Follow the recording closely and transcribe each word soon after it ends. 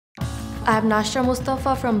I'm Nashrah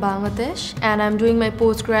Mustafa from Bangladesh, and I'm doing my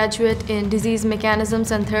postgraduate in Disease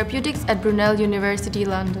Mechanisms and Therapeutics at Brunel University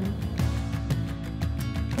London.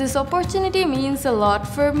 This opportunity means a lot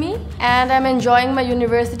for me, and I'm enjoying my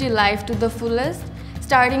university life to the fullest,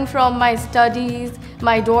 starting from my studies,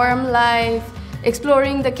 my dorm life,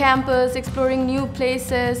 exploring the campus, exploring new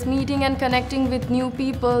places, meeting and connecting with new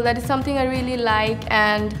people. That is something I really like,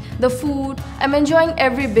 and the food. I'm enjoying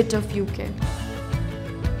every bit of UK.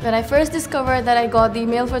 When I first discovered that I got the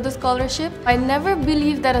email for the scholarship, I never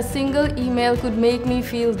believed that a single email could make me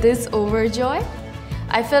feel this overjoyed.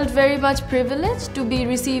 I felt very much privileged to be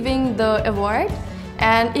receiving the award,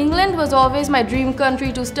 and England was always my dream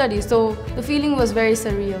country to study, so the feeling was very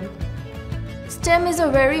surreal. STEM is a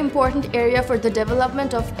very important area for the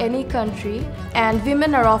development of any country, and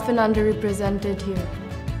women are often underrepresented here.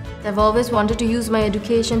 I've always wanted to use my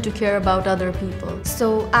education to care about other people.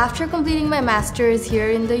 So after completing my master's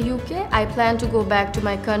here in the UK, I plan to go back to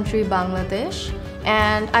my country, Bangladesh,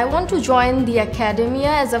 and I want to join the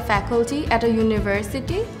academia as a faculty at a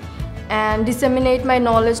university and disseminate my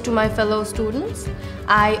knowledge to my fellow students.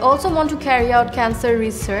 I also want to carry out cancer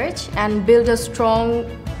research and build a strong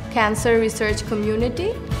cancer research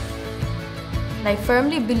community. I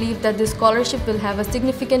firmly believe that this scholarship will have a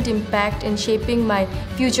significant impact in shaping my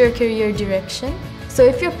future career direction. So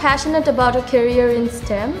if you're passionate about a career in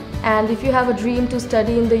STEM, and if you have a dream to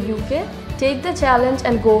study in the UK, take the challenge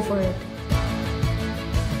and go for it.